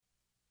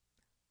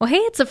Well, hey,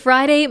 it's a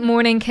Friday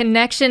morning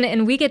connection,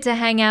 and we get to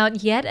hang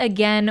out yet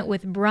again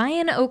with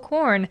Brian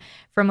O'Corn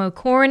from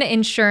O'Corn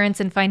Insurance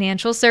and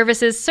Financial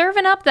Services,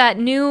 serving up that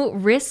new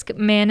risk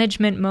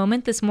management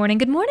moment this morning.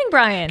 Good morning,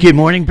 Brian. Good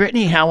morning,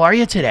 Brittany. How are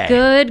you today?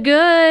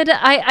 Good.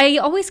 I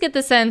always get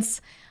the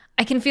sense,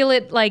 I can feel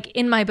it like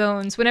in my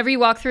bones. Whenever you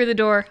walk through the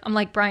door, I'm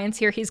like, Brian's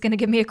here. He's going to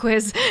give me a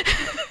quiz.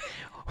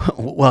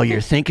 Well,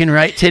 you're thinking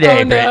right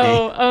today,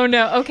 Brittany. Oh,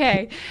 no.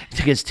 Okay.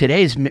 Because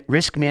today's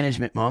risk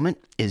management moment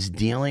is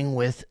dealing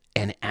with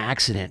an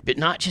accident, but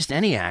not just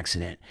any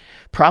accident.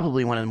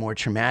 Probably one of the more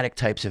traumatic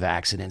types of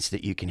accidents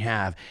that you can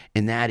have,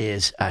 and that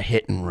is a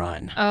hit and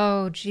run.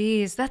 Oh,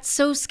 geez. That's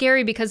so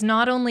scary because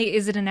not only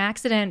is it an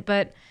accident,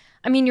 but,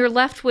 I mean, you're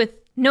left with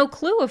no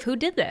clue of who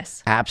did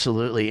this.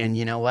 Absolutely. And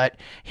you know what?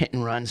 Hit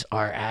and runs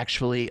are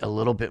actually a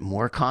little bit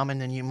more common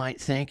than you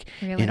might think.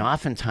 Really? And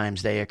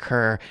oftentimes they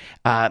occur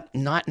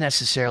not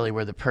necessarily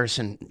where the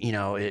person,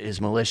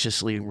 is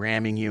maliciously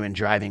ramming you and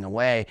driving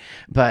away,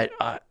 but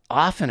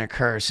often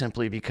occur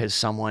simply because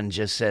someone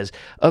just says,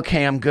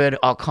 okay, I'm good,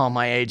 I'll call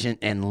my agent,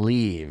 and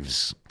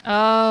leaves.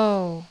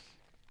 Oh.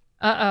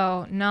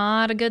 Uh-oh.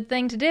 Not a good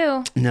thing to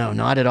do. No,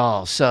 not at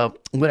all. So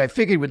what I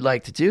figured we'd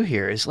like to do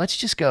here is let's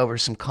just go over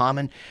some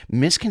common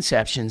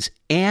misconceptions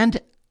and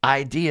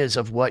ideas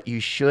of what you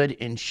should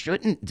and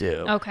shouldn't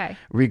do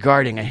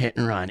regarding a hit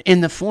and run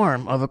in the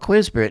form of a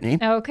quiz, Brittany.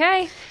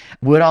 Okay.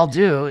 What I'll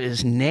do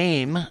is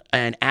name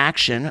an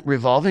action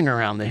revolving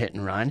around the hit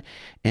and run,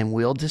 and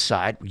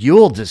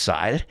you'll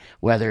decide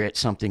whether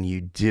it's something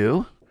you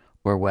do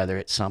or whether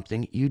it's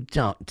something you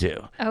don't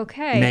do.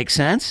 Okay. Make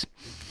sense?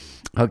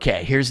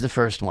 Okay, here's the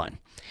first one.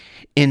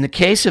 In the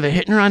case of a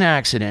hit and run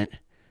accident,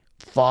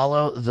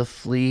 follow the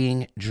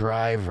fleeing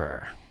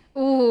driver.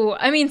 Ooh,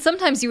 I mean,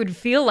 sometimes you would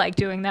feel like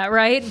doing that,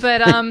 right?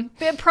 But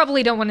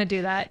probably don't want to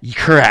do that.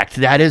 Correct.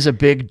 That is a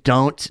big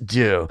don't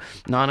do.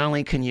 Not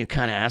only can you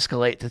kind of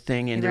escalate the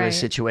thing into a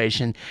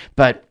situation,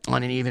 but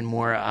on an even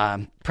more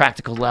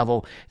practical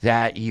level,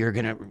 that you're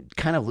going to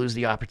kind of lose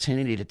the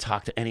opportunity to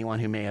talk to anyone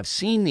who may have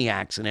seen the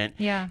accident.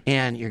 Yeah.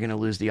 And you're going to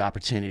lose the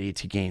opportunity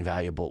to gain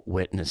valuable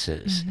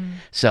witnesses. Mm-hmm.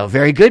 So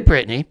very good,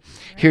 Brittany.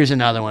 Here's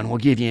another one. We'll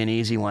give you an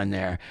easy one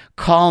there.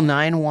 Call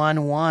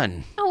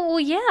 911. Oh, well,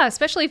 yeah,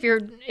 especially if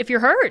you're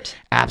hurt.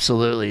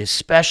 Absolutely,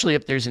 especially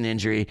if there's an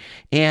injury,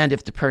 and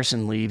if the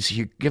person leaves,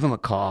 you give them a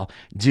call.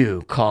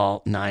 Do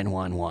call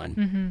 911.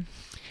 Mm-hmm.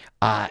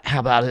 How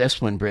about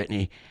this one,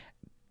 Brittany?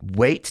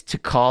 Wait to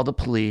call the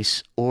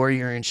police or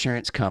your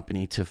insurance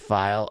company to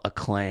file a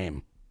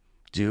claim.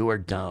 Do or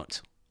don't.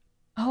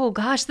 Oh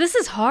gosh, this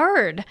is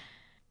hard.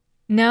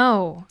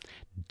 No.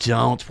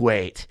 Don't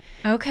wait.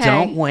 Okay.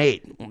 Don't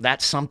wait.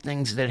 That's some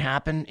things that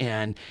happen,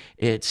 and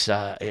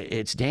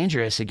it's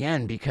dangerous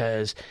again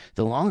because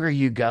the longer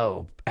you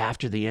go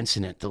after the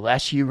incident, the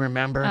less you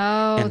remember,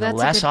 and the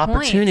less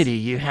opportunity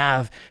you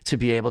have to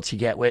be able to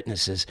get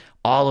witnesses,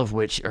 all of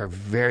which are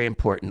very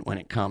important when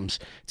it comes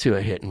to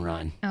a hit and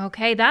run.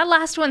 Okay, that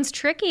last one's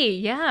tricky.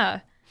 Yeah.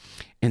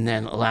 And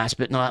then last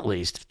but not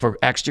least, for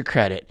extra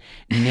credit,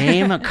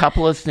 name a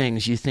couple of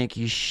things you think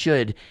you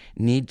should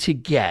need to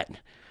get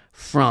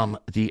from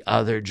the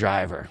other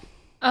driver.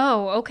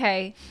 Oh,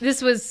 okay.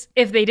 This was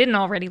if they didn't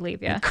already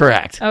leave you.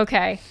 Correct.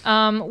 Okay.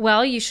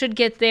 Well, you should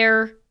get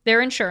their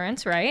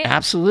insurance, right?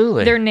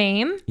 Absolutely. Their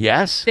name.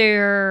 Yes.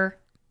 Their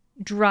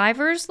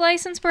driver's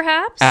license,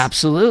 perhaps?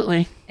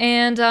 Absolutely.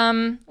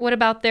 And what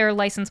about their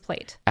license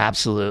plate?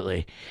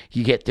 Absolutely.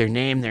 You get their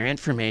name, their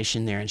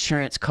information, their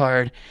insurance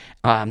card,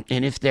 and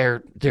if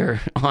they're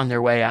on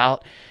their way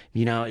out,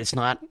 it's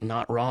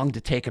not wrong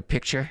to take a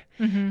picture,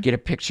 get a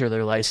picture of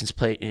their license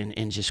plate,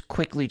 and just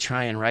quickly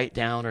try and write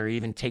down or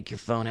even take your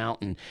phone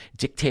out and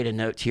dictate a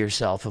note to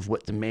yourself of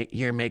what the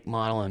year, make,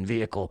 model, and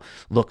vehicle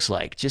looks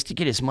like, just to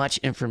get as much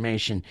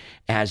information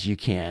as you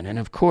can. And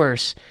of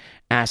course,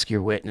 ask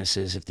your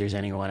witnesses if there's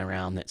anyone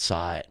around that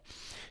saw it.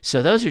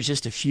 So those are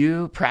just a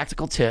few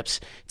practical tips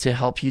to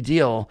help you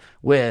deal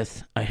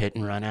with a hit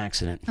and run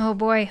accident. Oh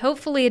boy,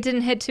 hopefully it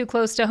didn't hit too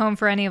close to home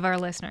for any of our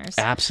listeners.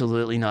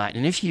 Absolutely not.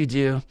 And if you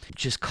do,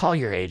 just call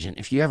your agent.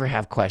 If you ever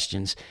have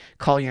questions,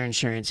 call your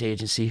insurance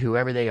agency,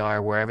 whoever they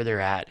are, wherever they're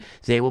at.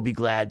 They will be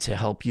glad to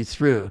help you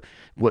through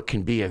what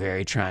can be a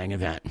very trying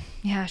event.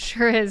 Yeah,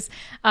 sure is.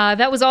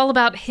 That was all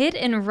about hit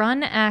and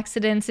run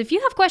accidents. If you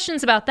have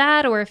questions about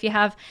that, or if you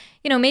have,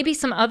 maybe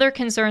some other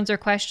concerns or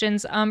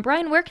questions,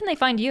 Brian, where can they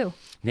find you?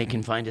 They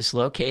can find us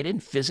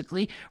located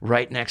physically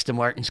right next to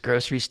Martin's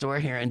Grocery Store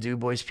here in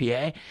DuBois,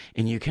 PA,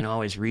 and you can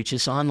always reach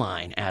us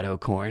online at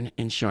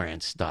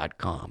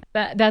ocorninsurance.com.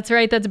 That's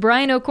right. That's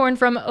Brian O'Corn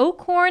from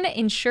O'Corn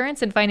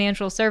Insurance and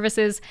Financial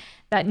Services,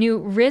 that new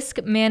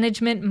risk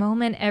management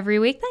moment every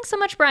week. Thanks so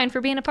much, Brian, for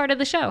being a part of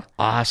the show.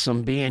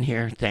 Awesome being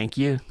here. Thank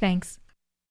you. Thanks.